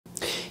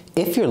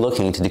If you're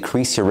looking to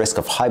decrease your risk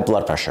of high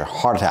blood pressure,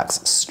 heart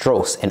attacks,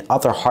 strokes, and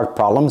other heart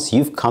problems,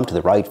 you've come to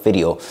the right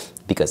video,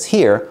 because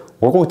here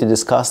we're going to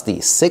discuss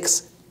the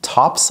 6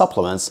 top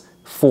supplements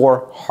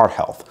for heart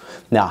health.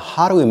 Now,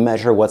 how do we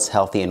measure what's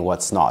healthy and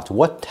what's not?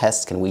 What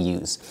tests can we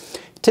use?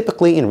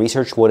 Typically in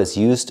research, what is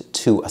used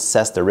to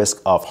assess the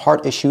risk of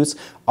heart issues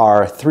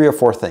are 3 or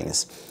 4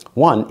 things.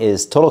 1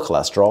 is total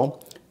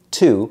cholesterol.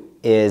 2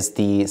 is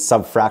the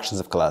subfractions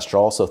of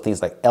cholesterol, so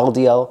things like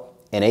LDL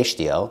and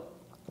HDL.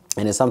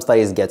 And in some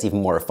studies, it gets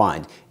even more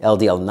refined.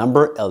 LDL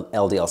number,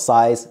 LDL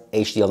size,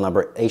 HDL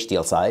number,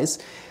 HDL size,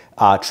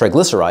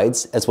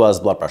 triglycerides, as well as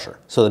blood pressure.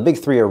 So the big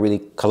 3 are really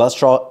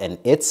cholesterol and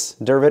its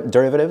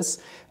derivatives,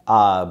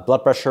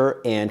 blood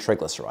pressure, and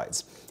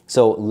triglycerides.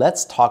 So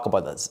let's talk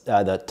about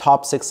the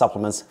top 6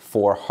 supplements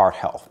for heart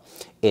health.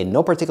 In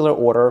no particular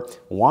order,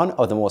 one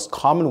of the most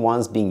common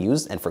ones being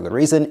used, and for good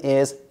reason,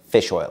 is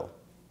fish oil.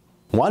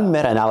 One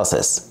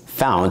meta-analysis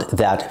found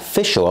that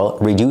fish oil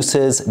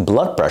reduces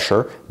blood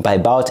pressure by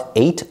about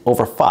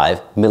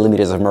 8/5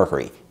 millimeters of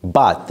mercury,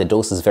 but the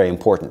dose is very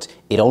important.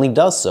 It only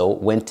does so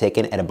when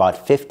taken at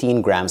about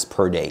 15 grams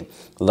per day.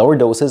 Lower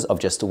doses of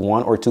just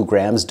 1 or 2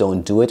 grams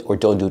don't do it, or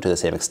don't do it to the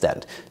same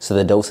extent, so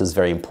the dose is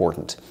very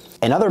important.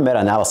 Another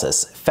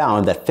meta-analysis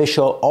found that fish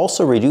oil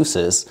also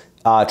reduces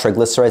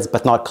triglycerides,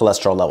 but not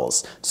cholesterol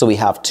levels. So we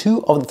have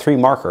 2 of the 3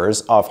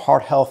 markers of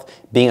heart health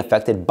being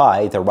affected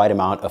by the right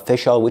amount of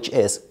fish oil, which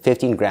is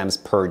 15 grams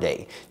per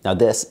day. Now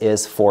this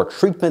is for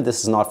treatment,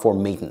 this is not for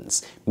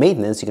maintenance.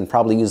 Maintenance, you can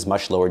probably use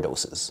much lower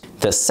doses.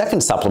 The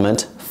second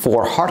supplement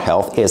for heart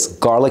health is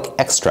garlic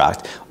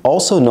extract,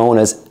 also known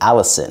as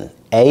allicin,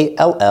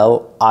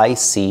 A-L-L-I-C-I-N.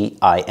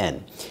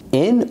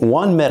 In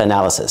one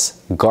meta-analysis,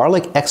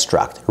 garlic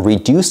extract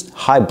reduced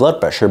high blood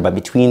pressure by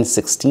between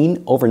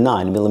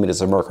 16/9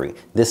 millimeters of mercury.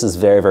 This is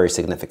very, very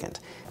significant.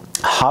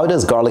 How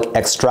does garlic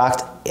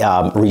extract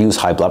reduce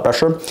high blood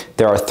pressure?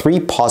 There are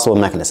 3 possible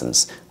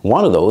mechanisms.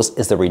 One of those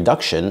is the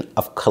reduction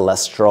of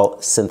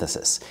cholesterol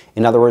synthesis.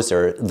 In other words,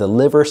 the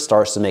liver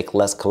starts to make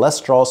less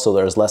cholesterol, so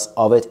there's less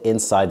of it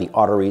inside the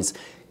arteries,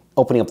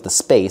 opening up the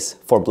space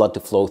for blood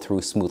to flow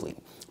through smoothly.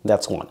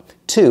 That's 1.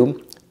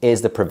 2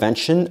 is the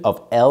prevention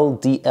of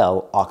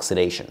LDL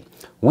oxidation.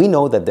 We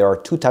know that there are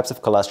 2 types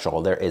of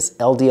cholesterol. There is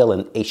LDL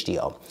and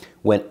HDL.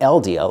 When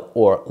LDL,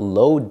 or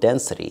low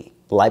density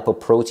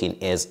lipoprotein,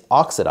 is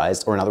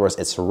oxidized, or in other words,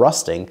 it's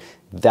rusting,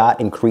 that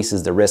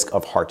increases the risk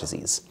of heart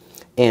disease.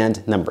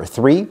 And number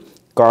 3,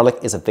 garlic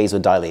is a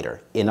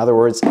vasodilator. In other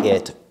words,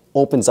 it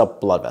opens up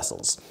blood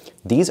vessels.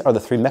 These are the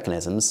 3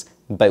 mechanisms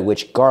by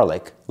which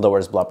garlic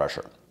lowers blood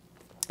pressure.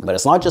 But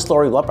it's not just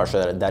lowering blood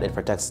pressure that it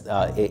protects,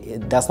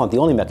 that's not the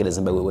only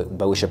mechanism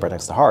by which it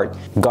protects the heart.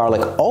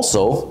 Garlic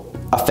also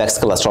affects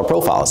cholesterol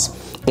profiles.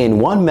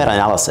 In one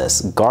meta-analysis,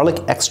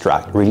 garlic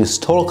extract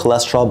reduced total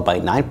cholesterol by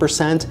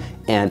 9%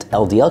 and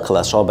LDL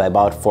cholesterol by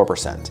about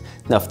 4%.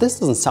 Now, if this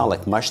doesn't sound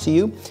like much to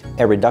you,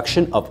 a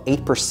reduction of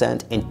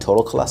 8% in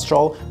total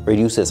cholesterol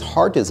reduces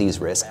heart disease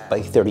risk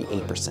by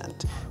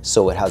 38%.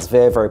 So it has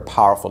very, very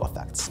powerful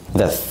effects.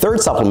 The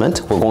third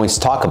supplement we're going to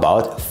talk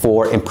about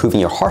for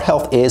improving your heart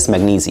health is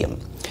magnesium.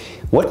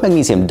 What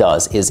magnesium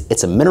does is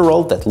it's a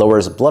mineral that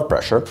lowers blood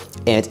pressure,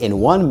 and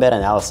in one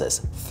meta-analysis,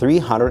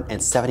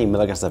 370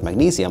 milligrams of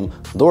magnesium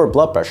lowered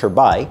blood pressure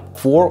by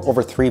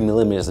 4/3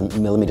 millimeters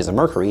of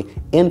mercury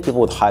in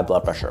people with high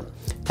blood pressure.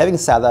 Having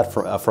said that,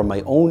 from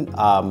my own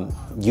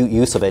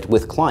use of it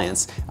with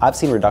clients, I've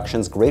seen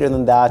reductions greater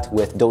than that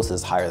with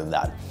doses higher than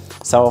that.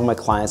 Some of my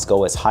clients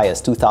go as high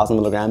as 2,000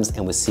 milligrams,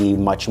 and we see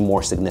much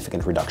more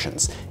significant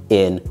reductions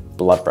in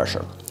blood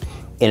pressure.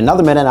 In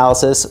another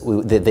meta-analysis,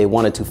 they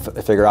wanted to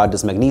figure out,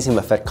 does magnesium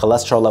affect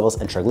cholesterol levels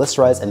and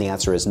triglycerides? And the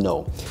answer is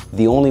no.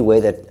 The only way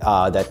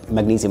that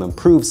magnesium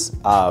improves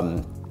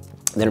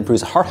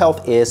heart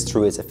health is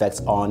through its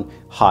effects on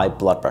high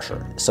blood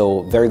pressure.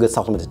 So very good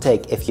supplement to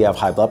take if you have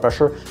high blood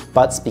pressure,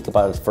 but speak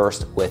about it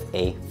first with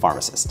a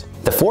pharmacist.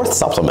 The fourth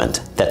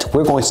supplement that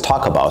we're going to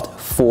talk about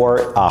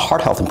for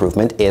heart health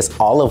improvement is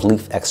olive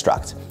leaf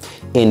extract.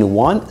 In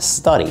one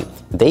study,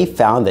 they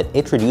found that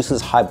it reduces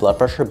high blood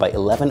pressure by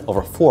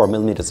 11/4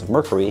 millimeters of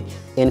mercury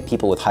in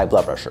people with high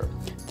blood pressure.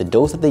 The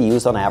dose that they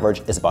used on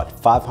average is about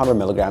 500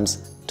 milligrams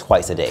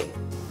twice a day.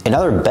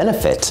 Another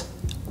benefit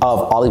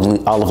of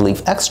olive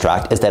leaf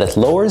extract is that it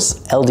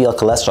lowers LDL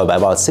cholesterol by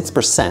about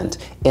 6%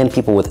 in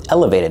people with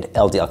elevated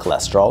LDL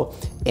cholesterol,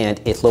 and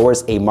it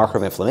lowers a marker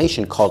of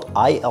inflammation called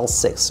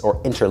IL-6 or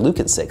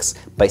interleukin-6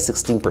 by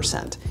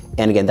 16%.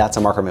 And again, that's a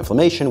marker of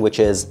inflammation, which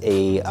is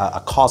a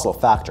causal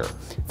factor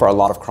for a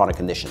lot of chronic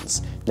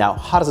conditions. Now,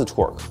 how does it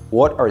work?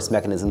 What are its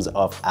mechanisms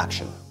of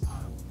action?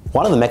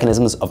 One of the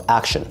mechanisms of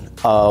action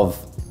of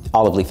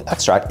olive leaf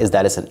extract is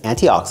that it's an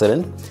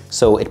antioxidant,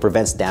 so it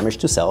prevents damage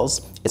to cells.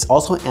 It's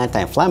also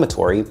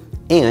anti-inflammatory,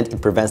 and it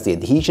prevents the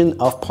adhesion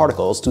of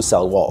particles to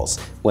cell walls.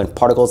 When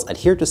particles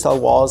adhere to cell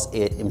walls,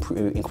 it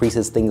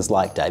increases things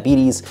like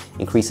diabetes,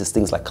 increases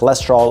things like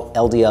cholesterol,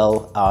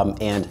 LDL,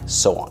 and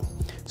so on.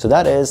 So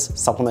that is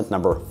supplement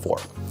number 4.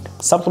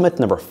 Supplement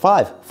number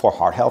 5 for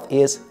heart health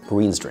is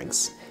greens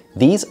drinks.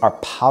 These are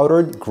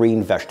powdered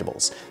green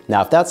vegetables.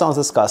 Now, if that sounds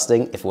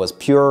disgusting, if it was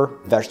pure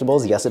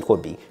vegetables, yes, it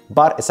would be,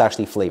 but it's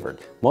actually flavored.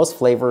 Most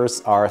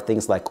flavors are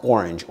things like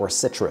orange or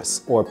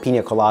citrus or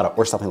pina colada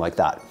or something like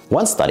that.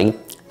 One study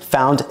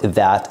found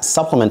that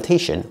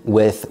supplementation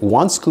with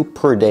 1 scoop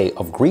per day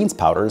of greens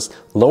powders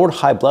lowered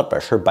high blood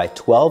pressure by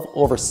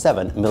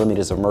 12/7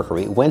 millimeters of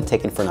mercury when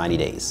taken for 90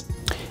 days.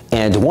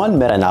 And one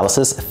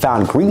meta-analysis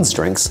found greens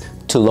drinks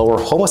to lower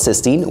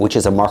homocysteine, which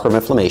is a marker of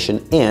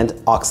inflammation, and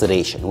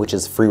oxidation, which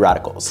is free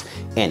radicals.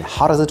 And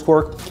how does it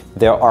work?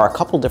 There are a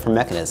couple different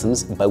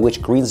mechanisms by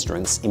which greens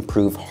drinks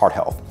improve heart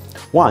health.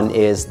 One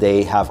is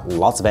they have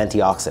lots of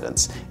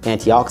antioxidants.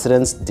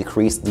 Antioxidants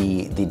decrease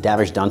the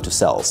damage done to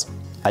cells.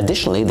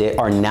 Additionally, they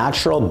are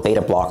natural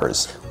beta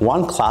blockers.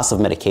 One class of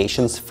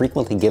medications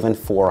frequently given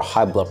for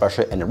high blood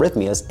pressure and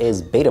arrhythmias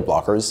is beta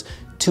blockers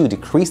to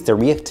decrease the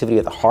reactivity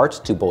of the heart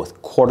to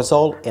both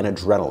cortisol and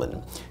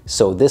adrenaline.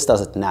 So this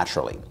does it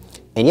naturally.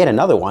 And yet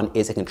another one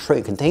is it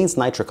contains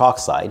nitric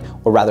oxide,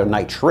 or rather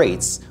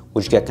nitrates,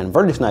 which get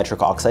converted to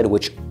nitric oxide,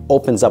 which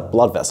opens up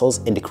blood vessels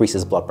and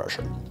decreases blood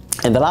pressure.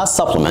 And the last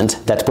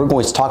supplement that we're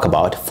going to talk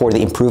about for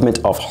the improvement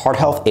of heart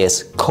health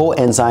is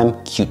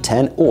coenzyme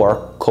Q10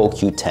 or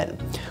CoQ10.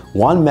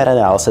 One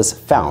meta-analysis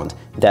found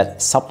that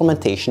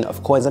supplementation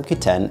of coenzyme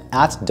Q10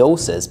 at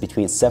doses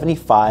between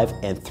 75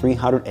 and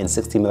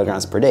 360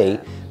 milligrams per day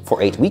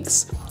for 8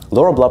 weeks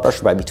lower blood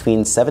pressure by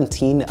between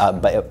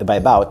by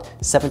about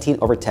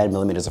 17/10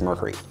 millimeters of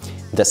mercury.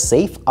 The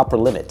safe upper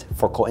limit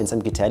for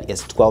coenzyme Q10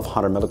 is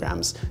 1200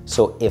 milligrams.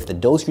 So if the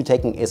dose you're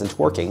taking isn't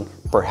working,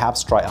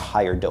 perhaps try a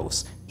higher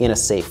dose in a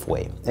safe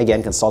way.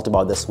 Again, consult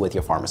about this with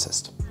your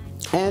pharmacist.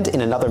 And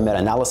in another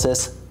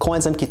meta-analysis,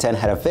 coenzyme Q10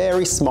 had a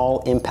very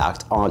small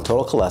impact on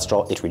total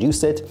cholesterol. It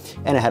reduced it,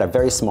 and it had a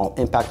very small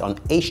impact on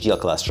HDL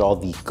cholesterol,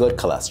 the good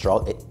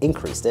cholesterol. It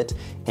increased it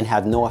and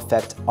had no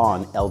effect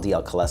on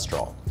LDL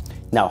cholesterol.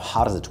 Now,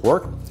 how does it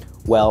work?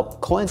 Well,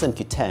 coenzyme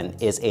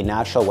Q10 is a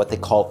natural, what they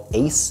call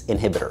ACE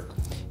inhibitor.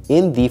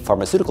 In the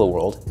pharmaceutical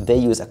world, they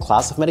use a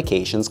class of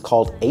medications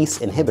called ACE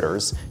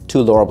inhibitors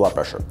to lower blood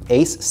pressure.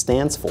 ACE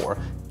stands for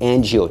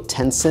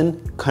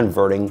angiotensin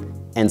converting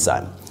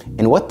enzyme.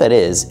 And what that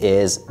is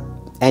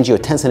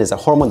angiotensin is a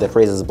hormone that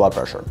raises blood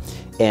pressure.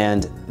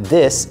 And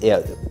this,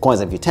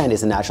 coenzyme Q10,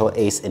 is a natural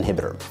ACE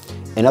inhibitor.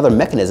 Another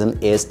mechanism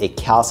is a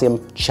calcium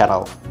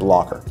channel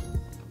blocker.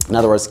 In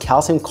other words,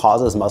 calcium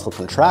causes muscle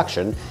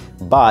contraction,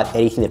 but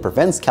anything that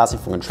prevents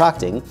calcium from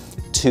contracting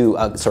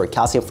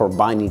calcium from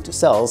binding to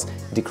cells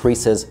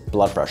decreases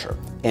blood pressure.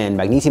 And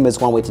magnesium is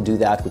one way to do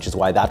that, which is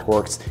why that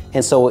works.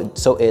 And so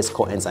is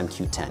coenzyme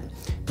Q10.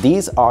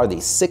 These are the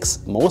 6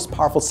 most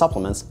powerful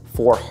supplements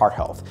for heart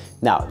health.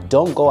 Now,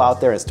 don't go out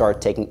there and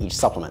start taking each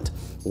supplement.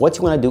 What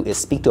you want to do is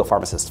speak to a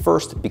pharmacist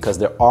first, because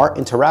there are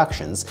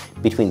interactions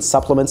between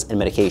supplements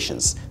and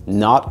medications.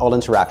 Not all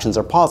interactions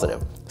are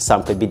positive.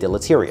 Some could be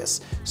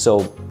deleterious.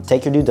 So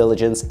take your due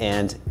diligence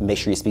and make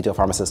sure you speak to a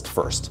pharmacist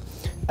first.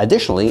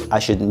 Additionally, I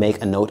should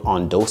make a note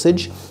on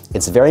dosage.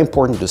 It's very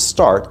important to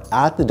start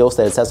at the dose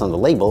that it says on the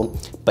label,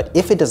 but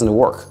if it doesn't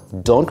work,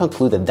 don't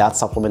conclude that that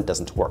supplement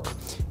doesn't work.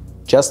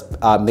 Just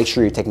make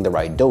sure you're taking the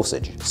right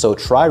dosage. So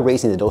try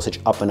raising the dosage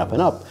up and up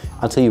and up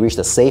until you reach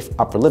the safe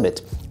upper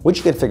limit, which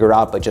you can figure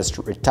out by just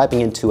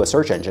typing into a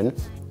search engine,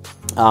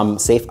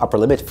 safe upper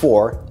limit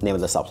for name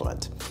of the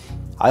supplement.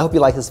 I hope you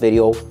like this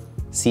video.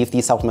 See if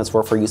these supplements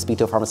work for you. Speak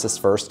to a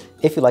pharmacist first.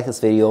 If you like this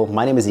video,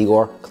 my name is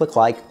Igor. Click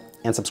like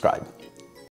and subscribe.